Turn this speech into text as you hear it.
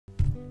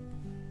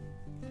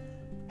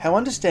how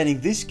understanding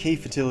this key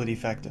fertility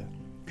factor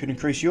could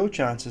increase your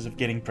chances of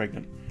getting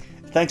pregnant.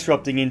 Thanks for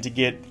opting in to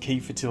get Key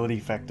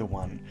Fertility Factor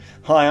 1.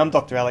 Hi, I'm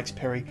Dr. Alex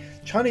Perry,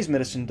 Chinese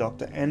medicine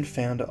doctor and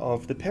founder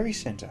of the Perry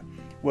Center.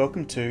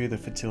 Welcome to the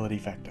Fertility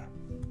Factor.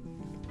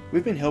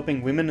 We've been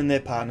helping women and their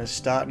partners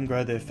start and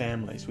grow their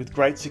families with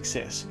great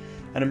success,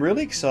 and I'm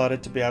really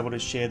excited to be able to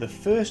share the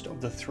first of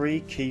the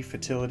 3 key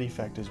fertility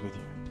factors with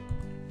you.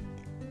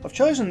 I've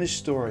chosen this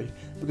story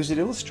because it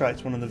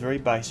illustrates one of the very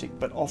basic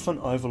but often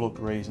overlooked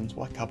reasons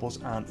why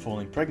couples aren't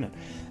falling pregnant,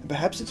 and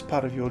perhaps it's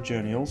part of your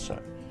journey also.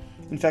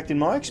 In fact, in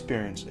my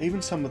experience, even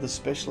some of the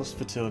specialist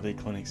fertility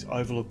clinics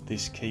overlook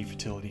this key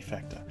fertility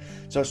factor,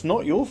 so it's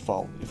not your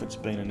fault if it's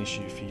been an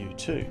issue for you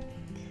too.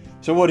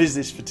 So what is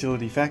this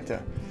fertility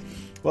factor?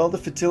 Well, the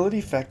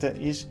fertility factor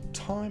is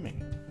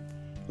timing.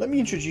 Let me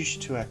introduce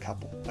you to our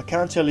couple. I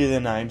can't tell you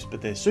their names,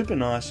 but they're super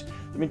nice.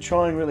 They've been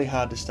trying really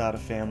hard to start a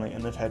family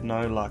and they've had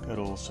no luck at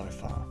all so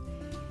far.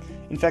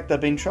 In fact, they've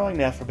been trying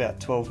now for about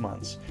 12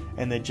 months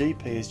and their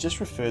GP has just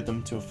referred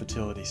them to a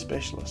fertility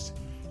specialist.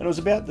 And it was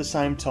about the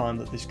same time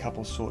that this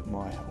couple sought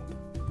my help.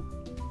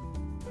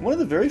 One of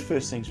the very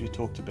first things we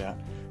talked about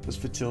was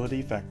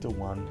fertility factor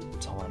 1,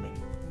 timing.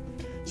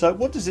 So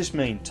what does this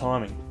mean,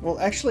 timing? Well,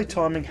 actually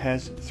timing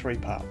has 3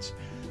 parts.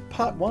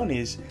 Part 1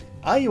 is,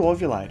 are you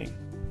ovulating?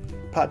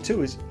 Part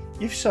 2 is,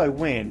 if so,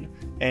 when,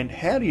 and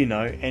how do you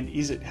know, and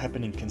is it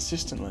happening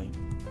consistently?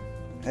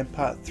 And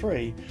part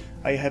 3,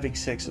 are you having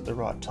sex at the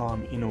right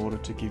time in order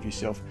to give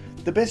yourself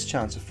the best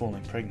chance of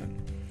falling pregnant?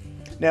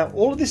 Now,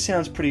 all of this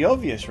sounds pretty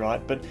obvious,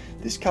 right? But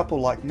this couple,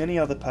 like many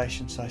other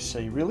patients I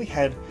see, really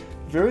had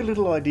very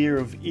little idea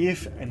of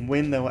if and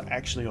when they were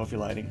actually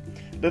ovulating,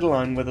 let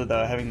alone whether they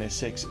were having their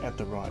sex at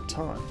the right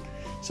time.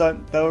 So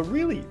they were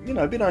really,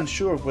 a bit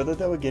unsure of whether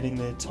they were getting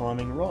their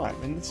timing right.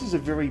 And this is a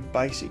very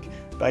basic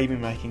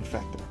baby-making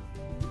factor.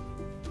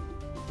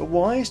 But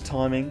why is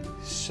timing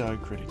so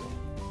critical?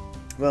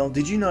 Well,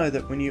 did you know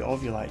that when you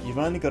ovulate, you've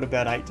only got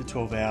about 8 to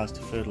 12 hours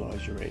to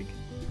fertilise your egg?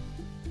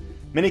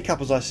 Many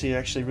couples I see are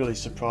actually really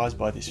surprised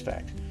by this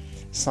fact.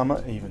 Some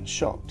are even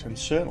shocked, and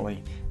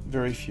certainly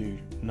very few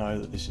know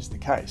that this is the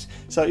case.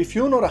 So if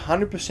you're not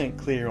 100%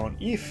 clear on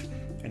if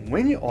and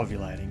when you're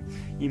ovulating,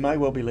 you may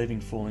well be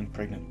leaving falling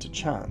pregnant to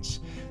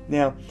chance.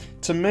 Now,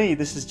 to me,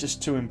 this is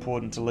just too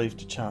important to leave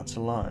to chance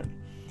alone.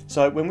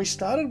 So when we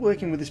started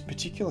working with this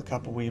particular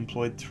couple, we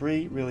employed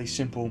 3 really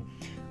simple,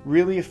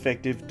 really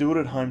effective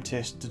do-it-at-home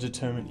tests to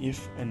determine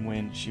if and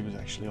when she was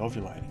actually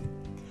ovulating.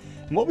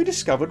 And what we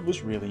discovered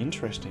was really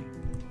interesting.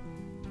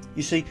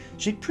 You see,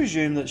 she'd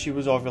presumed that she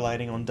was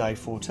ovulating on day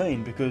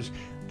 14 because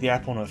the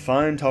app on her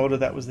phone told her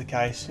that was the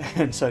case,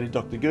 and so did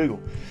Dr. Google.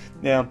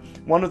 Now,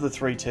 one of the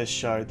 3 tests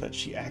showed that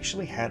she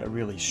actually had a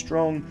really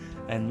strong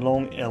and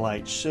long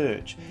LH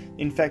surge.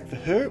 In fact, for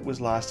her it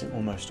was lasting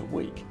almost a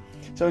week.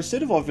 So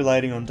instead of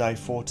ovulating on day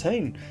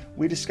 14,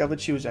 we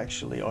discovered she was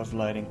actually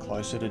ovulating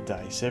closer to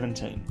day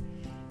 17.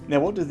 Now,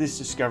 what did this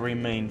discovery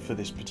mean for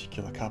this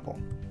particular couple?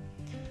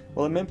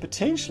 Well, it meant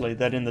potentially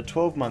that in the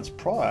 12 months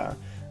prior,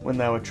 when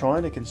they were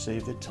trying to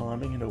conceive, their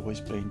timing had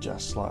always been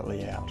just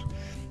slightly out.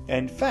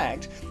 And in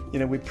fact,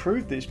 we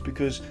proved this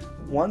because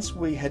once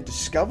we had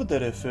discovered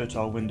that her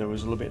fertile window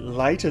was a little bit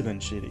later than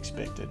she'd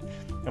expected,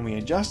 and we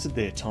adjusted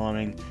their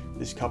timing,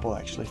 this couple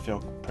actually fell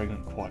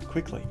pregnant quite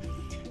quickly.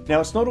 Now,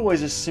 it's not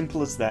always as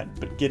simple as that,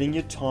 but getting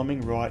your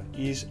timing right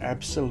is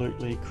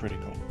absolutely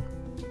critical.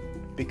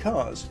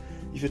 Because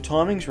if your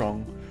timing's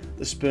wrong,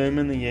 the sperm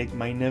and the egg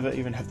may never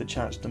even have the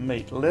chance to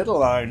meet, let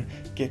alone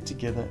get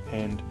together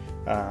and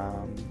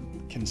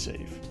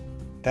conceive.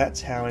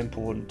 That's how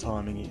important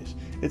timing is.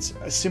 It's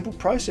a simple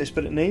process,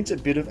 but it needs a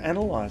bit of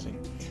analysing.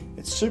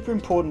 It's super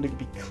important to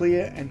be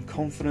clear and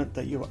confident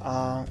that you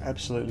are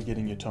absolutely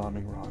getting your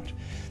timing right.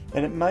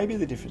 And it may be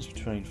the difference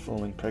between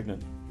falling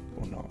pregnant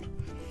or not.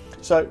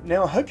 So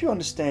now I hope you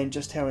understand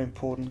just how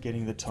important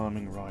getting the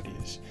timing right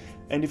is.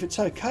 And if it's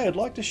okay, I'd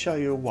like to show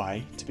you a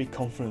way to be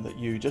confident that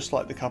you, just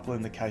like the couple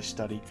in the case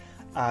study,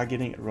 are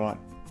getting it right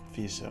for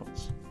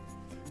yourselves.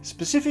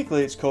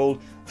 Specifically, it's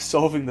called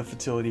Solving the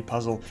Fertility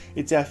Puzzle.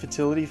 It's our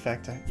Fertility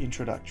Factor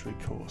introductory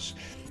course.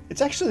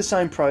 It's actually the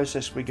same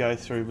process we go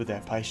through with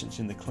our patients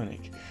in the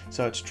clinic.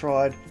 So it's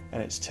tried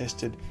and it's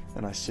tested,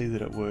 and I see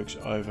that it works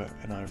over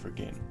and over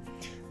again.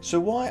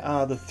 So why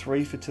are the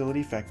 3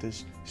 fertility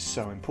factors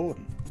so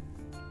important?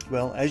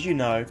 Well, as you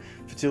know,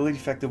 fertility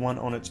factor 1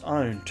 on its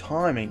own,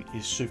 timing,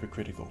 is super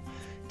critical.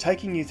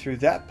 Taking you through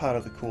that part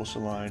of the course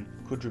alone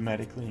could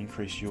dramatically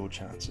increase your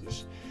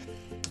chances.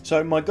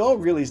 So my goal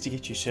really is to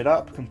get you set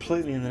up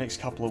completely in the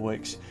next couple of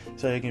weeks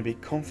so you're going to be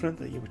confident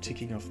that you are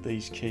ticking off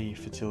these key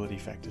fertility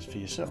factors for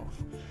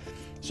yourself.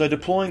 So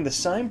deploying the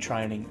same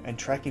training and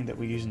tracking that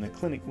we use in the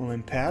clinic will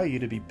empower you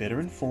to be better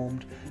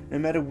informed no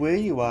matter where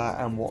you are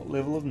and what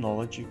level of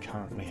knowledge you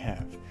currently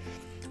have.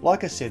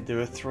 Like I said, there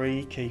are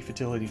 3 key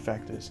fertility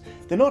factors.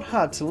 They're not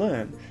hard to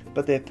learn,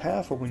 but they're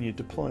powerful when you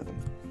deploy them.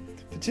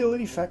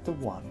 Fertility factor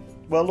 1.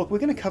 Well, look, we're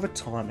going to cover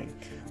timing.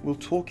 We'll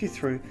talk you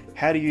through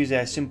how to use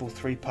our simple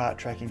 3-part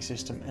tracking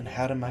system and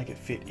how to make it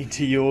fit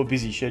into your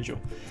busy schedule.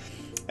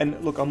 And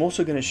look, I'm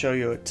also going to show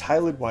you a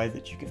tailored way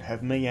that you can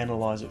have me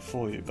analyse it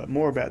for you, but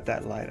more about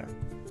that later.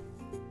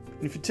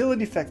 In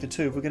fertility factor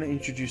 2, we're going to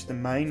introduce the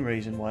main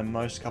reason why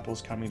most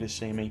couples coming to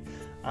see me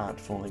aren't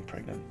falling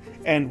pregnant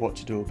and what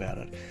to do about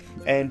it.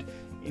 And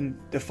in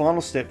the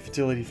final step,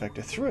 fertility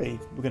factor 3,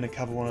 we're going to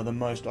cover one of the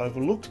most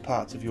overlooked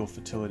parts of your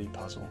fertility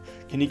puzzle.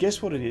 Can you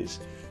guess what it is?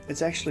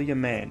 It's actually your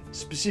man.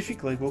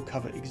 Specifically, we'll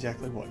cover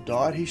exactly what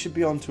diet he should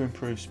be on to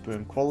improve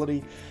sperm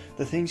quality,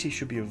 the things he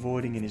should be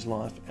avoiding in his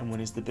life, and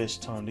when is the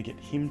best time to get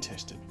him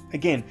tested.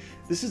 Again,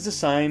 this is the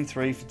same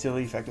 3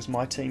 fertility factors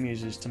my team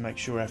uses to make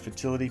sure our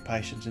fertility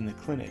patients in the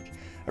clinic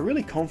are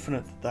really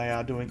confident that they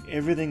are doing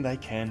everything they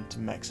can to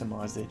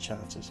maximise their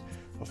chances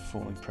of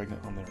falling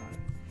pregnant on their own.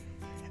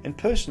 And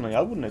personally,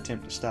 I wouldn't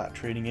attempt to start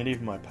treating any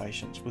of my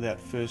patients without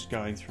first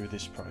going through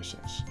this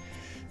process,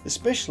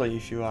 especially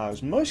if you are,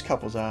 as most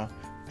couples are,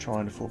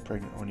 trying to fall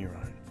pregnant on your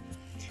own.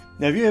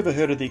 Now, have you ever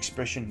heard of the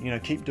expression,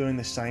 keep doing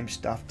the same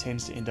stuff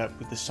tends to end up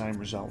with the same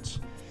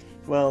results?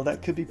 Well,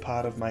 that could be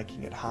part of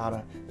making it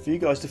harder for you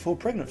guys to fall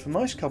pregnant. For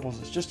most couples,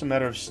 it's just a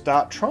matter of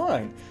start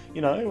trying,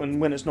 and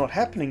when it's not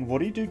happening, what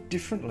do you do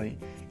differently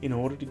in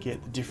order to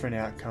get the different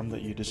outcome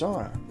that you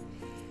desire?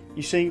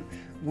 You see,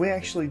 we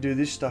actually do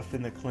this stuff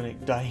in the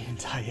clinic day in,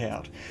 day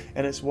out,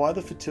 and it's why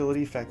the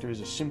fertility factor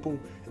is a simple,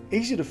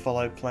 easy to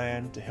follow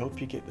plan to help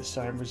you get the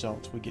same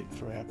results we get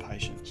for our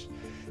patients.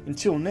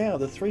 Until now,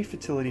 the 3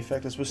 fertility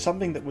factors was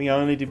something that we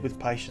only did with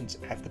patients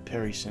at the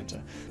Perry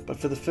Centre, but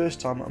for the first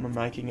time I'm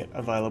making it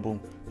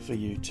available for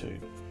you too.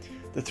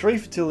 The 3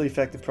 fertility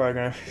factor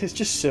program is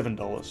just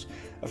 $7,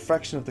 a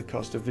fraction of the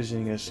cost of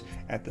visiting us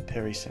at the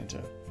Perry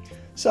Centre.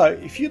 So,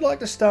 if you'd like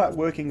to start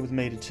working with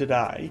me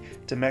today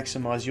to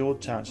maximise your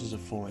chances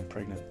of falling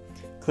pregnant,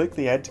 click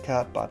the Add to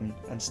Cart button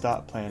and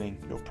start planning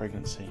your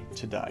pregnancy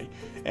today.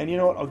 And you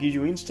know what? I'll give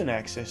you instant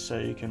access so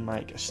you can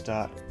make a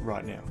start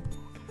right now.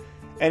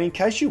 And in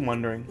case you're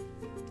wondering,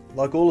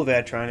 like all of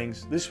our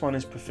trainings, this one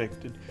is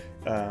protected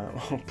by our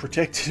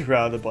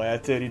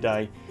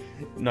 30-day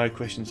no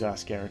questions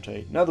asked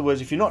guarantee. In other words,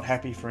 if you're not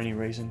happy for any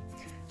reason,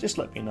 just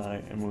let me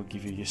know and we'll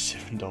give you your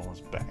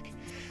 $7 back.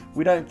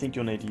 We don't think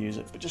you'll need to use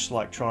it, but just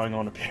like trying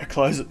on a pair of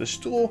clothes at the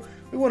store,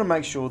 we want to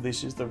make sure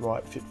this is the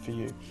right fit for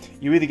you.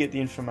 You either get the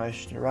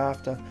information you're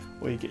after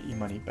or you get your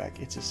money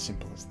back. It's as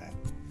simple as that.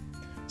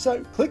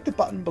 So click the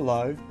button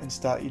below and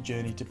start your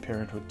journey to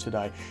parenthood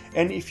today.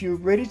 And if you're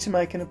ready to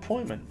make an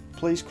appointment,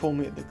 please call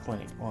me at the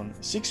clinic on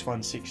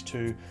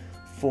 6162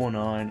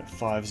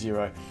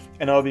 4950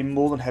 and I'll be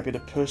more than happy to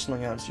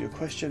personally answer your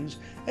questions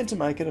and to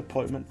make an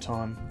appointment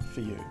time for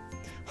you.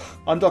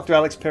 I'm Dr.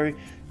 Alex Perry,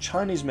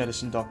 Chinese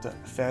medicine doctor,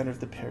 founder of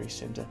the Perry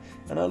Centre,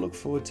 and I look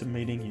forward to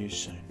meeting you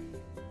soon.